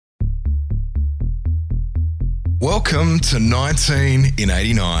Welcome to 19 in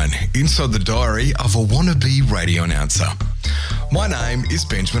 89, inside the diary of a wannabe radio announcer. My name is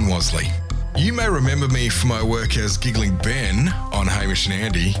Benjamin Wasley. You may remember me from my work as Giggling Ben on Hamish and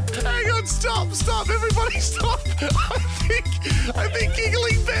Andy. Hang on, stop, everybody stop. I think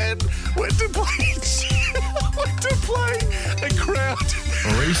Giggling Ben went to play a crowd.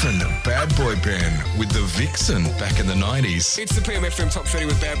 Or even Bad Boy Ben with the Vixen back in the 90s. It's the PMFM Top 30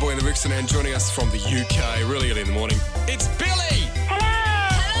 with Bad Boy and the Vixen, and joining us from the UK really early in the morning, it's Billy!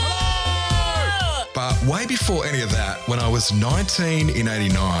 But way before any of that, when I was 19 in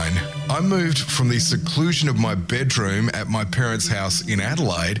 89, I moved from the seclusion of my bedroom at my parents' house in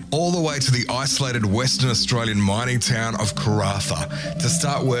Adelaide all the way to the isolated Western Australian mining town of Karratha to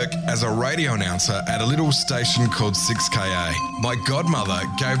start work as a radio announcer at a little station called 6KA. My godmother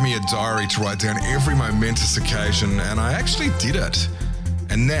gave me a diary to write down every momentous occasion, and I actually did it.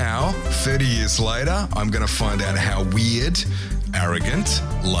 And now, 30 years later, I'm going to find out how weird, arrogant,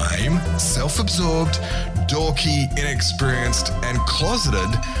 lame, self-absorbed, dorky, inexperienced and closeted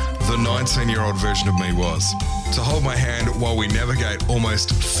the 19-year-old version of me was. To hold my hand while we navigate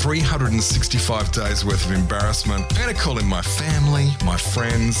almost 365 days worth of embarrassment, I'm going to call in my family, my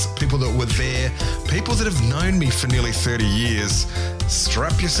friends, people that were there, people that have known me for nearly 30 years.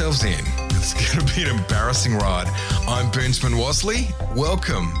 Strap yourselves in. It's going to be an embarrassing ride. I'm Benjamin Wasley.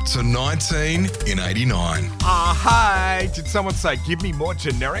 Welcome to 19 in 89. Hey, did someone say, give me more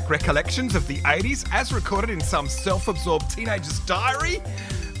generic recollections of the 80s as recorded in some self-absorbed teenager's diary?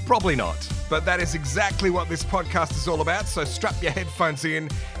 Probably not, but that is exactly what this podcast is all about, so strap your headphones in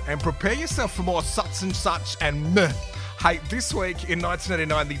and prepare yourself for more such and such and meh. Hey, this week in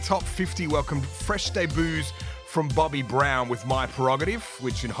 1989, the top 50 welcomed fresh debuts from Bobby Brown with My Prerogative,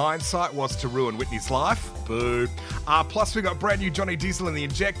 which in hindsight was to ruin Whitney's life. Boo. Plus we got brand new Johnny Diesel and the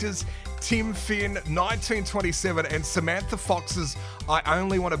Injectors, Tim Finn, 1927, and Samantha Fox's I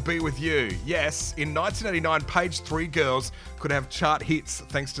Only Want to Be With You. Yes, in 1989, Page 3 girls could have chart hits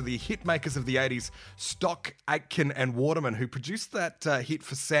thanks to the hit makers of the 80s, Stock, Aitken and Waterman, who produced that hit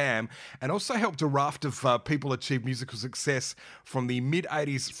for Sam and also helped a raft of people achieve musical success from the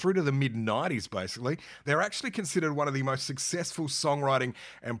mid-80s through to the mid-90s, basically. They're actually considered one of the most successful songwriting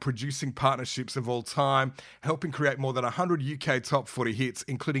and producing partnerships of all time, helping create more than 100 UK top 40 hits,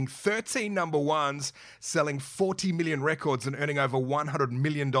 including 13 number ones, selling 40 million records and earning over $100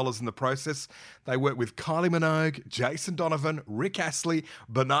 million in the process. They worked with Kylie Minogue, Jason Donovan, Rick Astley,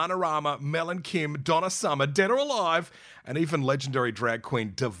 Bananarama, Mel and Kim, Donna Summer, Dead or Alive, and even legendary drag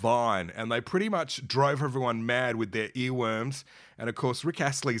queen Divine. And they pretty much drove everyone mad with their earworms. And of course, Rick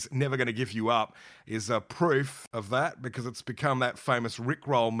Astley's Never Gonna Give You Up is a proof of that because it's become that famous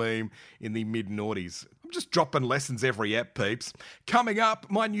Rickroll meme in the mid-noughties. I'm just dropping lessons every ep, peeps. Coming up,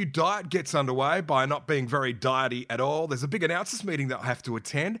 my new diet gets underway by not being very diety at all. There's a big announcers meeting that I have to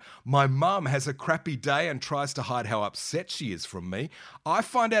attend. My mum has a crappy day and tries to hide how upset she is from me. I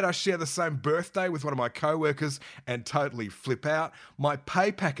find out I share the same birthday with one of my co-workers and totally flip out. My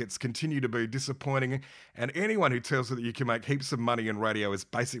pay packets continue to be disappointing, and anyone who tells you that you can make heaps of money in radio is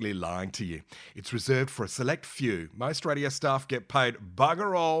basically lying to you. It's reserved for a select few. Most radio staff get paid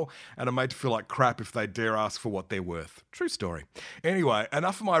bugger all and are made to feel like crap if they dare ask for what they're worth. True story. Anyway,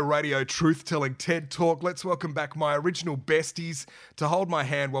 enough of my radio truth-telling TED talk. Let's welcome back my original besties to hold my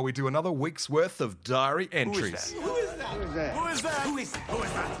hand while we do another week's worth of diary entries. Who is this? Who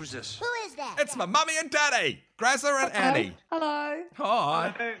is that? It's my mummy and daddy, Grazza and Annie. Hello.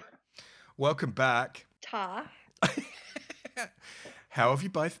 Hi. Welcome back. Ta. How have you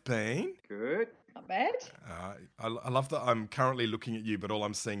both been? Good. Not bad. I love that I'm currently looking at you, but all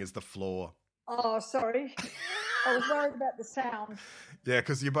I'm seeing is the floor. Oh, sorry. I was worried about the sound. Yeah,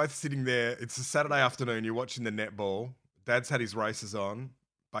 because you're both sitting there. It's a Saturday afternoon. You're watching the netball. Dad's had his races on,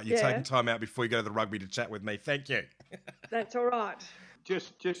 but you're taking time out before you go to the rugby to chat with me. Thank you. That's all right.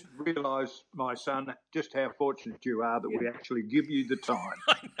 Just realise, my son, just how fortunate you are that we actually give you the time.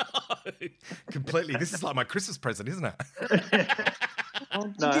 I know. Completely. This is like my Christmas present, isn't it?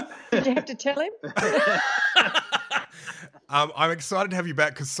 Did you have to tell him? I'm excited to have you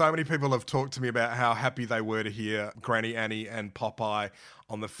back because so many people have talked to me about how happy they were to hear Granny Annie and Popeye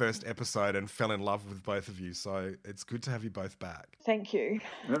on the first episode and fell in love with both of you. So it's good to have you both back. Thank you.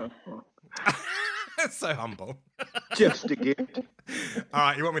 So humble. Just a gift. All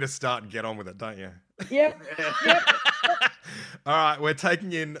right, you want me to start and get on with it, don't you? Yep. All right, we're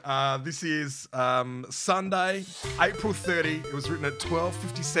taking in, this is Sunday, April 30. It was written at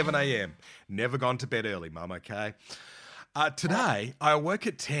 12:57 a.m. Never gone to bed early, Mum, okay? Today, I awoke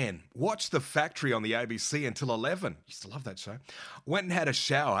at 10, watched The Factory on the ABC until 11. Used to love that show. Went and had a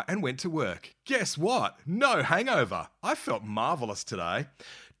shower and went to work. Guess what? No hangover. I felt marvellous today.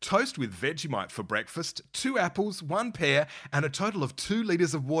 Toast with Vegemite for breakfast, 2 apples, 1 pear, and a total of 2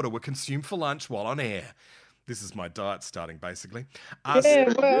 litres of water were consumed for lunch while on air. This is my diet starting, basically.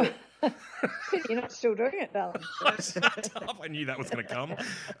 Yeah, well, you're not still doing it, darling. Shut up, I knew that was going to come.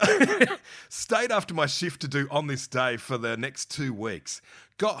 Stayed after my shift to do On This Day for the next 2 weeks.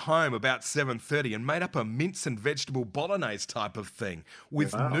 Got home about 7:30 and made up a mince and vegetable bolognese type of thing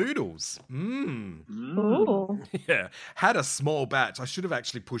with noodles. Ooh. Yeah, had a small batch. I should have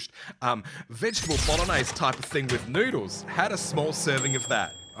actually pushed vegetable bolognese type of thing with noodles. Had a small serving of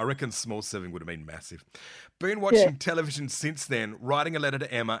that. I reckon small serving would have been massive. Been watching television since then, writing a letter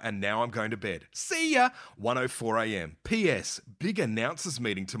to Emma, and now I'm going to bed. See ya! 1:04 a.m. P.S. Big announcers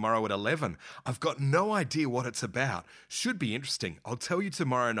meeting tomorrow at 11. I've got no idea what it's about. Should be interesting. I'll tell you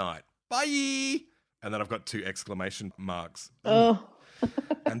tomorrow night. Bye! And then I've got 2 exclamation marks. Oh.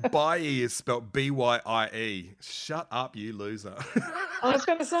 And bye is spelt B-Y-I-E. Shut up, you loser. I was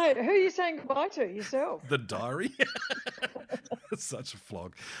going to say, who are you saying goodbye to? Yourself? The diary. Such a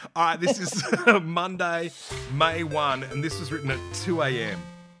flog. All right, this is Monday, May 1, and this was written at 2 a.m.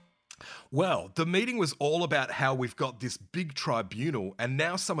 Well, the meeting was all about how we've got this big tribunal, and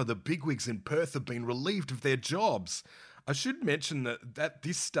now some of the bigwigs in Perth have been relieved of their jobs. I should mention that at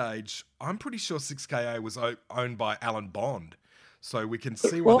this stage, I'm pretty sure 6KA was owned by Alan Bond. So we can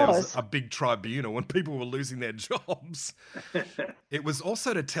see why there was a big tribunal when people were losing their jobs. It was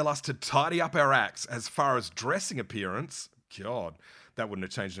also to tell us to tidy up our acts as far as dressing appearance. God, that wouldn't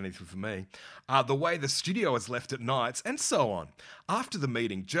have changed anything for me. The way the studio is left at nights, and so on. After the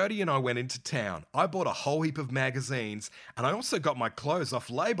meeting, Jodie and I went into town. I bought a whole heap of magazines, and I also got my clothes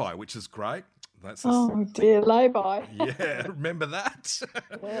off lay-by, which is great. Oh dear, lay-by. Yeah, remember that?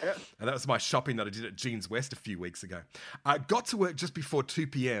 Yeah. And that was my shopping that I did at Jeans West a few weeks ago. I got to work just before 2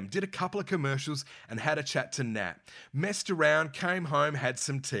 p.m, did a couple of commercials and had a chat to Nat. Messed around, came home, had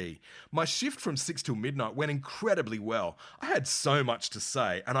some tea. My shift from 6 till midnight went incredibly well. I had so much to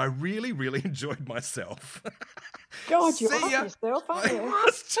say and I really, really enjoyed myself. God, you're up yourself, aren't you? I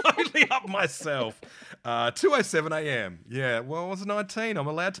was totally up myself. 2:07 a.m. Yeah, well, I was 19. I'm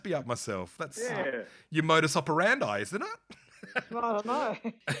allowed to be up myself. That's your modus operandi, isn't it? I don't know.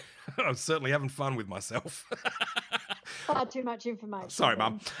 I'm certainly having fun with myself. Far too much information. Sorry,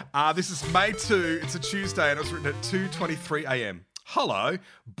 Mum. This is May 2. It's a Tuesday and it was written at 2:23 a.m. Hello.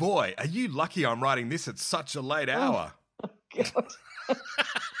 Boy, are you lucky I'm writing this at such a late hour. Oh, God.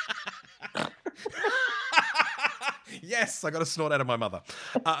 Yes, I got a snort out of my mother.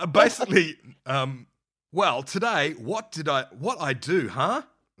 Basically, well, today, what I do, huh?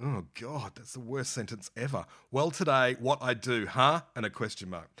 Oh, God, that's the worst sentence ever. Well, today, what I do, huh? And a question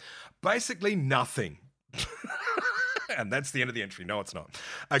mark. Basically, nothing. And that's the end of the entry. No, it's not.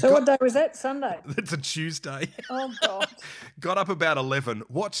 So what day was that? Sunday? It's a Tuesday. Oh, God. Got up about 11,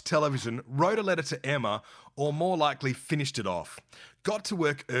 watched television, wrote a letter to Emma, or more likely finished it off. Got to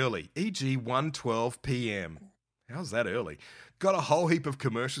work early, e.g. 1:12 p.m. How's that early? Got a whole heap of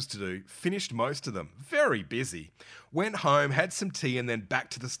commercials to do, finished most of them. Very busy. Went home, had some tea, and then back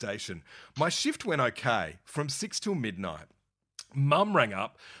to the station. My shift went okay, from 6 till midnight. Mum rang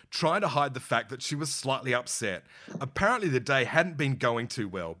up, trying to hide the fact that she was slightly upset. Apparently the day hadn't been going too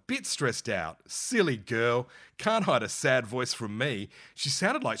well. Bit stressed out. Silly girl. Can't hide a sad voice from me. She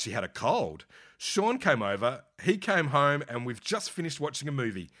sounded like she had a cold. Sean came over, he came home, and we've just finished watching a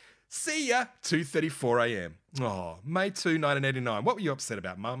movie. See ya, 2:34 a.m. Oh, May 2, 1989. What were you upset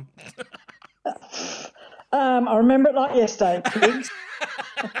about, Mum? I remember it like yesterday, pigs.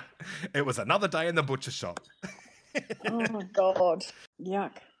 It was another day in the butcher shop. Oh, my God.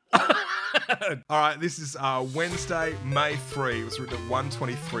 Yuck. All right, this is Wednesday, May 3. It was written at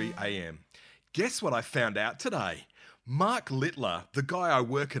 1:23 a.m. Guess what I found out today? Mark Littler, the guy I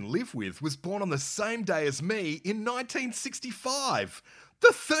work and live with, was born on the same day as me in 1965. The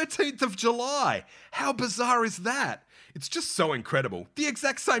 13th of July. How bizarre is that? It's just so incredible. The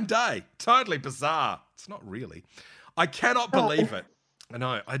exact same day. Totally bizarre. It's not really. I cannot believe it. I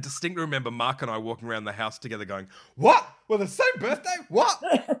know. I distinctly remember Mark and I walking around the house together going, what? We're the same birthday? What?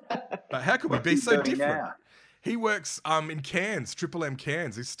 But how could we be so different? Now? He works in Cairns, Triple M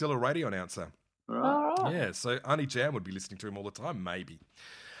Cairns. He's still a radio announcer. Right. All right. Yeah, so Auntie Jan would be listening to him all the time, maybe.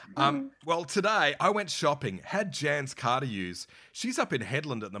 Well, today I went shopping, had Jan's car to use. She's up in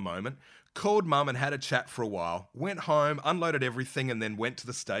Headland at the moment. Called Mum and had a chat for a while. Went home, unloaded everything and then went to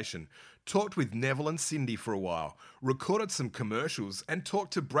the station. Talked with Neville and Cindy for a while. Recorded some commercials and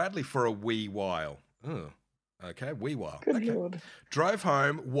talked to Bradley for a wee while. Ugh. Okay, wee while. Good Okay. Lord. Drove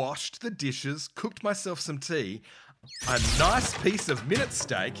home, washed the dishes, cooked myself some tea, a nice piece of minute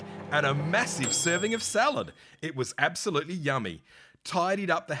steak, and a massive serving of salad. It was absolutely yummy. Tidied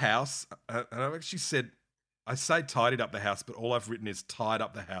up the house, and I've actually said, I say tidied up the house, but all I've written is tied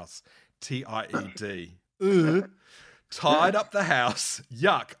up the house. Tied. Tied up the house.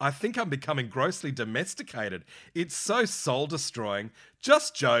 Yuck. I think I'm becoming grossly domesticated. It's so soul destroying.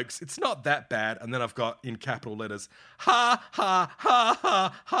 Just jokes. It's not that bad. And then I've got in capital letters, ha, ha, ha,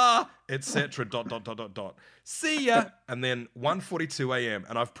 ha, ha, etc. ... See ya. And then 1:42 a.m.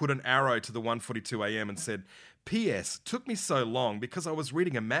 And I've put an arrow to the 1:42 a.m. and said, P.S. Took me so long because I was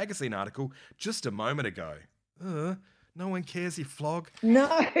reading a magazine article just a moment ago. No one cares, you flog. No.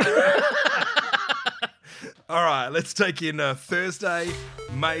 All right, let's take in Thursday,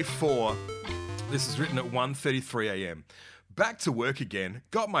 May 4. This is written at 1:33 a.m. Back to work again.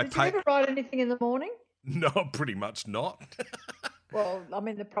 Got my Did you ever write anything in the morning? No, pretty much not. Well, I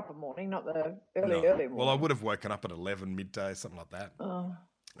mean the proper morning, not the early No. morning. Well, I would have woken up at 11 midday, something like that. Oh.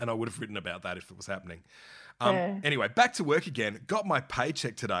 And I would have written about that if it was happening. Yeah. Anyway, back to work again. Got my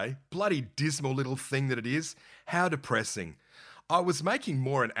paycheck today. Bloody dismal little thing that it is. How depressing. I was making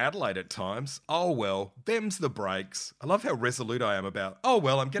more in Adelaide at times. Oh, well, them's the breaks. I love how resolute I am about, oh,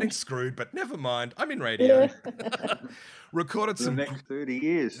 well, I'm getting screwed, but never mind. I'm in radio. Recorded The some... next 30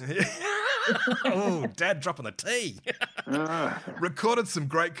 years. Oh, Dad dropping the T. Recorded some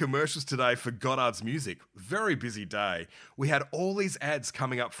great commercials today for Goddard's Music. Very busy day. We had all these ads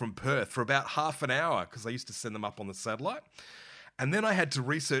coming up from Perth for about half an hour because I used to send them up on the satellite. And then I had to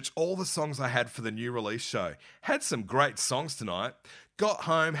research all the songs I had for the new release show. Had some great songs tonight. Got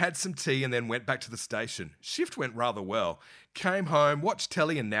home, had some tea, and then went back to the station. Shift went rather well. Came home, watched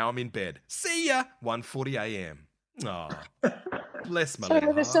telly, and now I'm in bed. See ya! 1:40 a.m. Aw, bless my So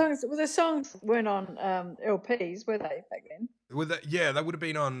little the heart. songs weren't on LPs, were they back then? With that, yeah, they would have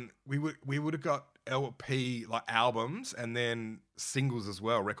been on. We would have got LP like albums and then singles as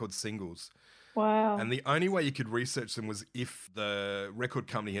well, record singles. Wow. And the only way you could research them was if the record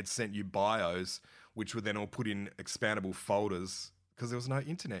company had sent you bios, which were then all put in expandable folders because there was no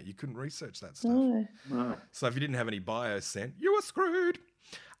internet. You couldn't research that stuff. No. So if you didn't have any bios sent, you were screwed.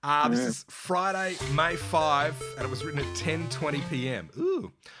 This is Friday, May 5, and it was written at 10:20 p.m.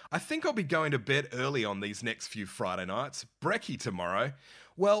 Ooh, I think I'll be going to bed early on these next few Friday nights. Brekkie tomorrow.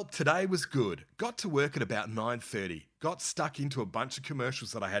 Well, today was good. Got to work at about 9:30. Got stuck into a bunch of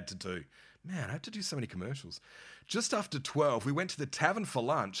commercials that I had to do. Man, I have to do so many commercials. Just after 12, we went to the tavern for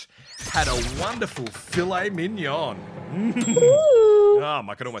lunch. Had a wonderful filet mignon.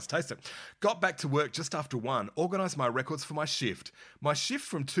 I can almost taste it. Got back to work just after 1. Organised my records for my shift. My shift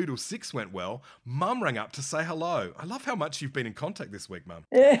from 2 till 6 went well. Mum rang up to say hello. I love how much you've been in contact this week, Mum.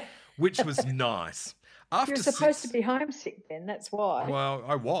 Yeah. Which was nice. After You're supposed 6, to be homesick then, that's why. well,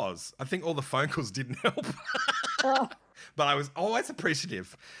 I was. I think all the phone calls didn't help. Oh. But I was always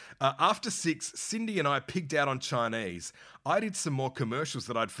appreciative. After 6, Cindy and I pigged out on Chinese. I did some more commercials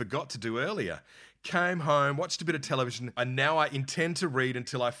that I'd forgot to do earlier. Came home, watched a bit of television, and now I intend to read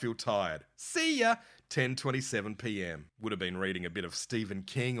until I feel tired. See ya! 10:27 p.m. Would have been reading a bit of Stephen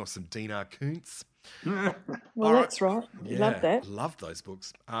King or some Dina Koontz. Well, that's right. You love that. Loved those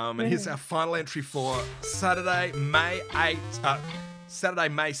books. And here's our final entry for Saturday, May 8. Saturday,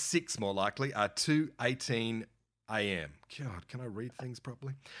 May 6, more likely, 2:18 a.m. God, can I read things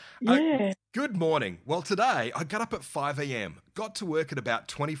properly? Yeah. Good morning. Well, today I got up at 5 a.m. Got to work at about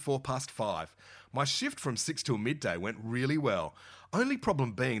 24 past 5. My shift from 6 till midday went really well. Only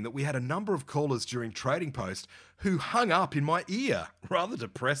problem being that we had a number of callers during Trading Post who hung up in my ear. Rather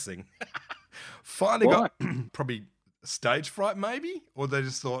depressing. Finally got probably stage fright maybe? Or they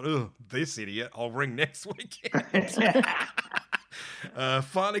just thought, oh, this idiot, I'll ring next weekend.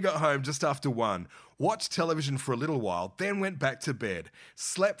 Finally got home just after 1. Watched television for a little while, then went back to bed.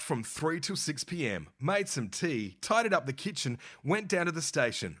 Slept from 3 till 6 p.m. Made some tea, tidied up the kitchen, went down to the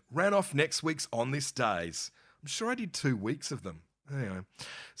station. Ran off next week's On This Days. I'm sure I did 2 weeks of them. Anyway,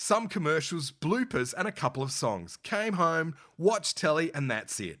 some commercials, bloopers, and a couple of songs. Came home, watched telly, and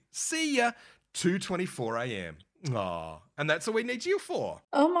that's it. See ya, 2:24 a.m. Aw, and that's all we need you for.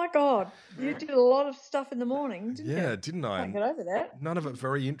 Oh my God. You did a lot of stuff in the morning, didn't you? Yeah, didn't I? Can't get over that. None of it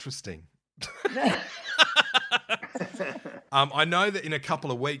very interesting. No. I know that in a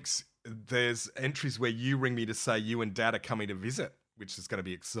couple of weeks, there's entries where you ring me to say you and Dad are coming to visit, which is going to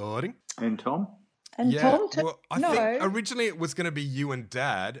be exciting. And Tom? And Tom, well, I think originally it was going to be you and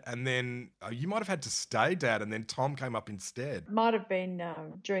Dad, and then you might have had to stay, Dad, and then Tom came up instead. might have been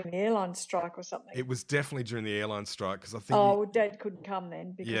during the airline strike or something. It was definitely during the airline strike because I think. well, Dad couldn't come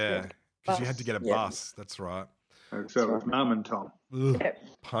then because Yeah. Because you had to get a Yeah. bus. That's right. So it was Mum and Tom. Ugh, Yep.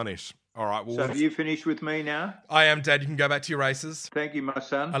 punish. All right. Well, So have you finished with me now? I am, Dad. You can go back to your races. Thank you, my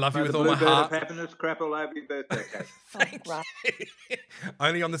son. I love you May with the all my bluebird heart. of happiness crap all over your birthday cake. Thank right. you.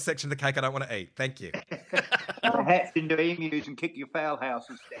 Only on the section of the cake I don't want to eat. Thank you. The hats into emus and kick your foul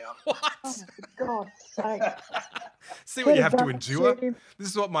houses down. Oh, What? for God's sake. See what you have to Get a gun, endure? shoot him. This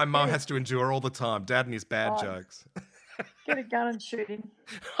is what my mum has to endure all the time. Dad and his bad Oh. jokes. Get a gun and shoot him.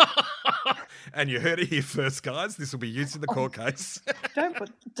 And you heard it here first, guys. This will be used in the court case. Don't put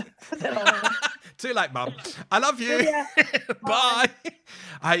that on him. Too late, Mum. I love you. See ya. Bye.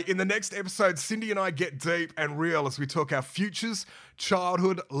 Hey, in the next episode, Cindy and I get deep and real as we talk our futures,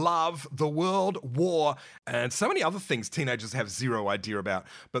 childhood, love, the world, war, and so many other things teenagers have zero idea about,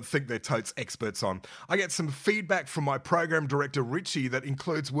 but think they're totes experts on. I get some feedback from my program director, Richie, that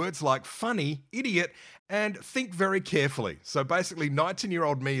includes words like funny, idiot, and think very carefully. So basically,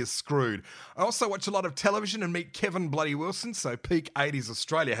 19-year-old me is screwed. I also watch a lot of television and meet Kevin Bloody Wilson, so peak 80s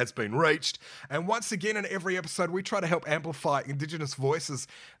Australia has been reached. And once again, in every episode, we try to help amplify Indigenous voices.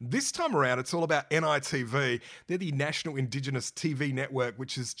 This time around, it's all about NITV. They're the National Indigenous TV Network,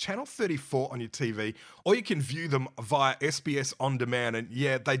 which is Channel 34 on your TV, or you can view them via SBS On Demand. And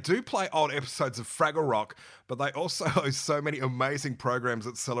yeah, they do play old episodes of Fraggle Rock, but they also host so many amazing programs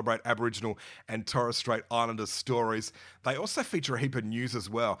that celebrate Aboriginal and Torres Strait Islander stories. They also feature a heap of news as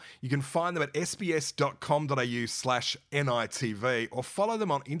well. You can find them at sbs.com.au/NITV or follow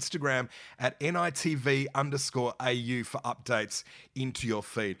them on Instagram at NITV_AU for updates into your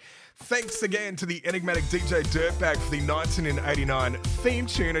feed. Thanks again to the enigmatic DJ Dirtbag for the 1989 theme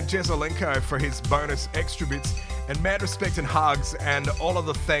tune and Jezelenko for his bonus extra bits. And mad respect and hugs and all of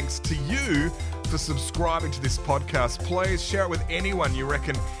the thanks to you for subscribing to this podcast. Please share it with anyone you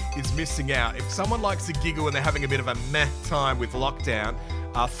reckon is missing out. If someone likes a giggle and they're having a bit of a meh time with lockdown,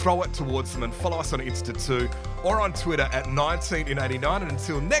 throw it towards them and follow us on Insta too or on Twitter at 19in89. And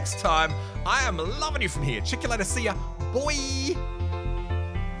until next time, I am loving you from here. Check you later. See ya. Boy.